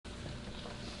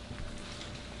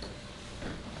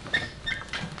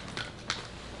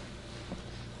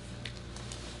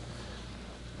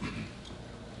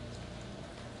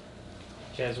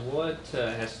Chaz, what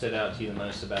has stood out to you the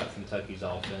most about Kentucky's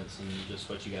offense and just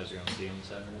what you guys are going to see on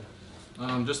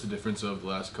Saturday? Just the difference of the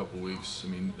last couple of weeks. I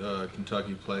mean,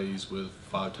 Kentucky plays with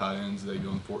 5 tight ends. They go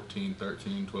in 14,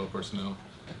 13, 12 personnel.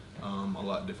 A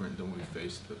lot different than we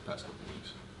faced the past couple of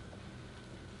weeks.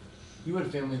 You had a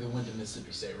family that went to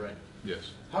Mississippi State, right?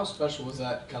 Yes. How special was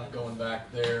that kind of going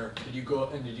back there? Did you go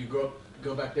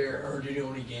back there, or did you do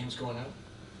any games growing up?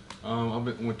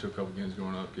 Went to a couple games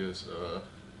growing up. Yes.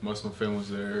 Most of my family was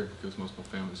there because most of my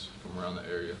family's from around the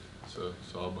area, so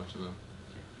saw a bunch of them.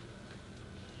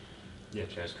 Yeah,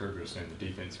 Chaz, Kirby was saying the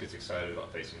defense gets excited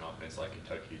about facing an offense like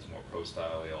Kentucky. It's more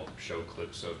pro-style. They all show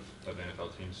clips of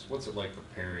NFL teams. What's it like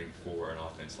preparing for an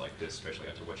offense like this, especially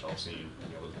after what y'all seen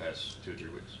the past 2 or 3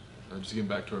 weeks? Just getting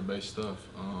back to our base stuff.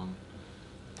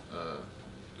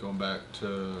 Going back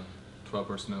to 12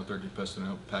 personnel, 13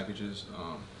 personnel packages.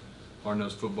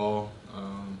 Hard-nosed football.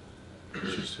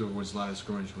 It's just whoever wins the line of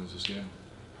scrimmage wins this game.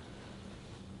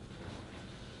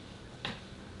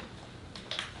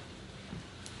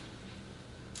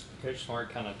 Coach Smart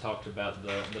kind of talked about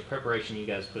the preparation you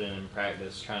guys put in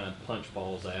practice, trying to punch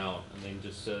balls out. I mean,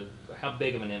 just how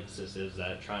big of an emphasis is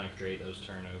that, trying to create those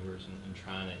turnovers and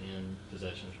trying to end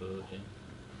possessions for the other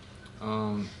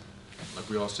team? Like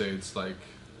we all say, it's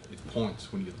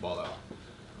points when you get the ball out.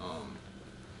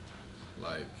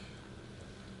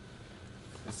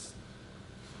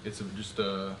 It's just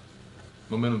a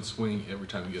momentum swing every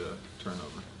time you get a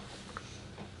turnover.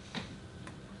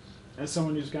 As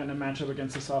someone who's gotten a matchup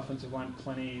against this offensive line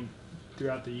plenty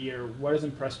throughout the year, what has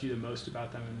impressed you the most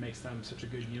about them and makes them such a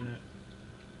good unit?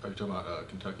 Are you talking about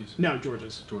Kentucky's? No,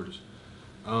 Georgia's. Georgia's.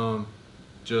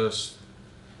 Just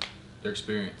their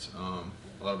experience.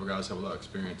 A lot of our guys have a lot of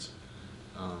experience.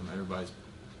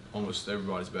 Almost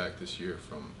everybody's back this year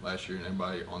from last year, and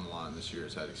everybody on the line this year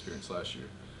has had experience last year.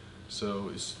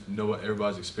 So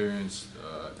everybody's experienced,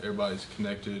 everybody's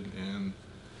connected, and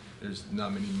there's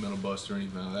not many mental busts or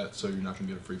anything like that, so you're not going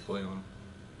to get a free play on them.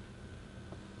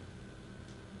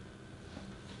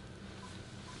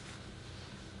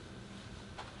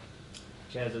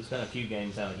 Chaz, it's been a few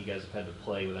games now that you guys have had to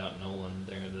play without Nolan.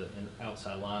 They're the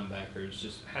outside linebackers.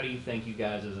 Just how do you think you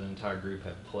guys as an entire group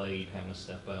have played, having to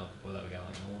step up without a guy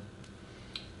like Nolan?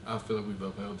 I feel like we've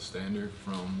upheld the standard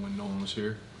from when Nolan was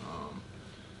here.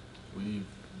 We've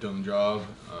done the job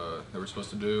that we're supposed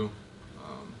to do,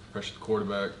 pressure the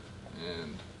quarterback,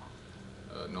 and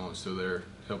Nolan's still there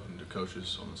helping the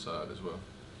coaches on the side as well.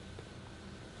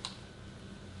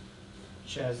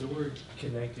 Chaz, the word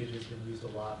connected has been used a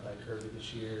lot by Kirby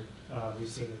this year. We've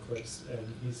seen the clips, and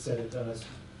he's said it to us.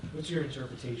 What's your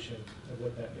interpretation of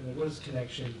what that means? What does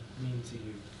connection mean to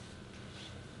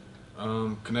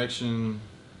you? Connection,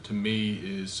 to me,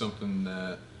 is something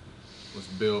that was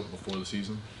built before the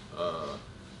season.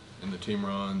 In the team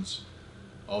runs,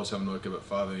 always having to wake up at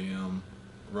 5 a.m.,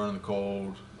 running the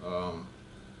cold.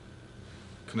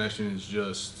 Connection is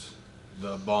just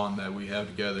the bond that we have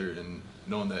together and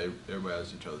knowing that everybody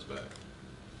has each other's back.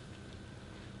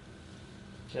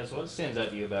 Chaz, what stands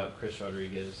out to you about Chris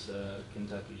Rodriguez,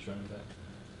 Kentucky's running back?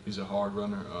 He's a hard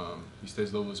runner. He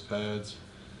stays low with his pads,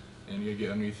 and you gotta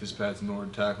get underneath his pads in order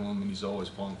to tackle him, and he's always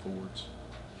falling forwards.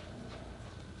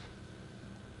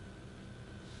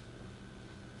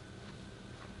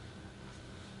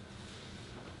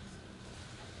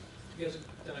 You guys have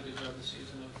done a good job this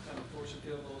season of kind of forcing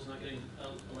field goals, not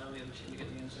allowing the other team to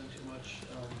get the end zone too much.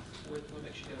 What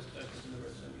makes you guys effective in the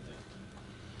red zone, you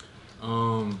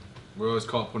think? We're always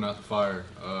caught putting out the fire.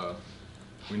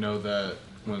 We know that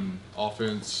when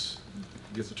offense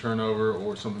gets a turnover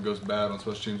or something goes bad on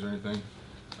special teams or anything,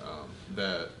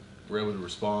 that we're able to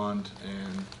respond,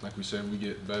 and like we said, we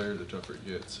get better the tougher it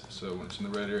gets. So when it's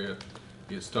in the red area, it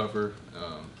gets tougher,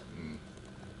 and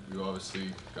we've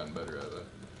obviously gotten better at that.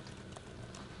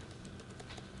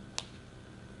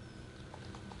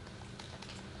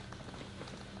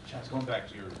 Chaz, going back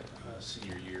to your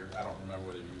senior year, I don't remember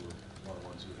whether you were one of the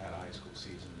ones who had a high school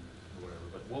season or whatever,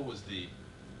 but what was the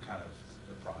kind of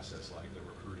the process like, the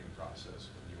recruiting process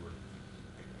when you were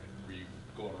you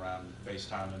going around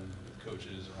FaceTiming with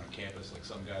coaches around campus like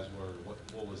some guys were?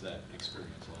 What was that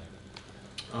experience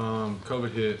like?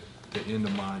 COVID hit the end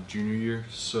of my junior year,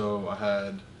 so I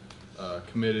had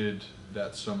committed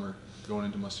that summer going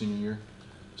into my senior year.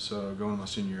 So going into my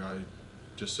senior year, I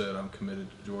just said I'm committed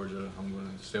to Georgia. I'm going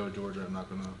to stay with Georgia. I'm not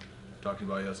going to talk to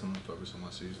anybody else. I'm going to focus on my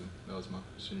season. That was my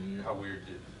senior year. How weird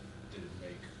did it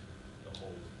make the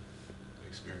whole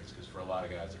experience? Because for a lot of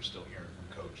guys, they're still hearing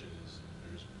from coaches, and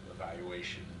there's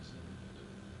evaluations, and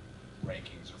the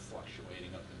rankings are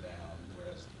fluctuating up and down,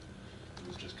 whereas it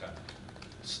was just kind of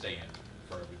staying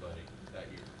for everybody that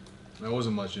year. I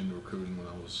wasn't much into recruiting when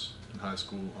I was in high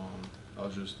school. I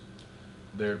was just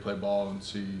there to play ball and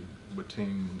see what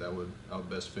team I would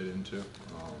best fit into.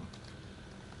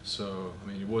 So, I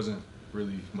mean, it wasn't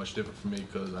really much different for me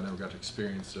because I never got to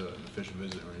experience an official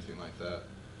visit or anything like that.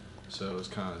 So it was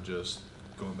kind of just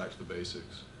going back to the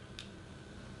basics.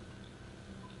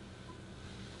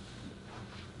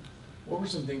 What were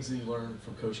some things that you learned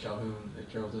from Coach Calhoun at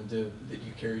Carrollton that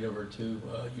you carried over to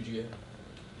UGA?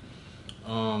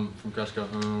 From Coach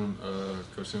Calhoun,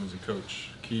 Coach Simmons, and Coach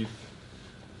Keith,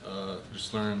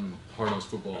 just learned hard-nosed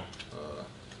football.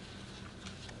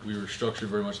 We were structured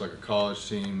very much like a college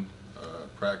team.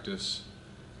 Practice,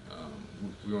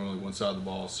 we were only one side of the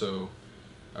ball, so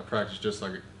I practiced just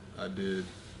like I did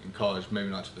in college, maybe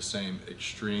not to the same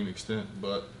extreme extent,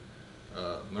 but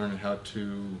learning how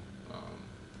to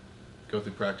go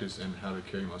through practice and how to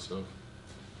carry myself.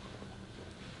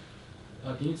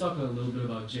 Can you talk a little bit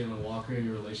about Jalen Walker and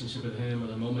your relationship with him? Are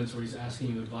there moments where he's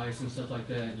asking you advice and stuff like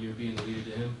that, and you're being the leader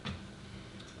to him?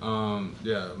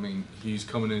 Yeah, I mean, he's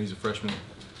coming in, he's a freshman,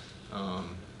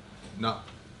 not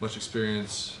much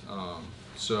experience,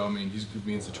 so I mean, he's going to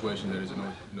be in a situation that he doesn't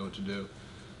know what to do.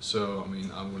 So, I mean,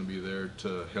 I'm going to be there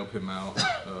to help him out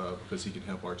because he can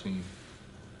help our team.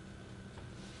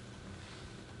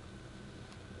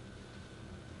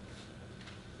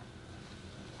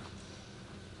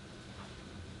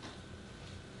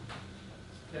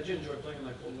 How'd you enjoy playing in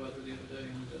that cold weather the other day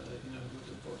and, you know, with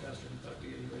the forecaster in fact to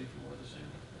get you ready for more of the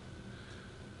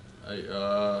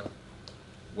same?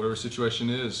 Whatever situation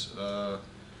is,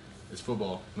 it's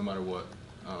football, no matter what.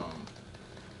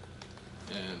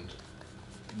 And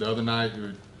the other night,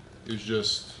 it was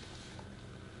just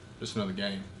another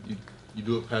game. You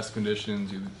do it past the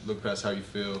conditions, you look past how you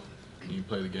feel, and you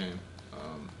play the game.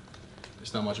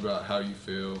 It's not much about how you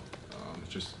feel, it's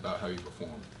just about how you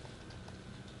perform.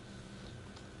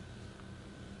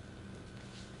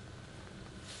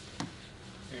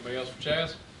 Anybody else for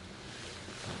Chaz?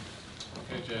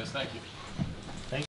 Okay, Chaz, thank you.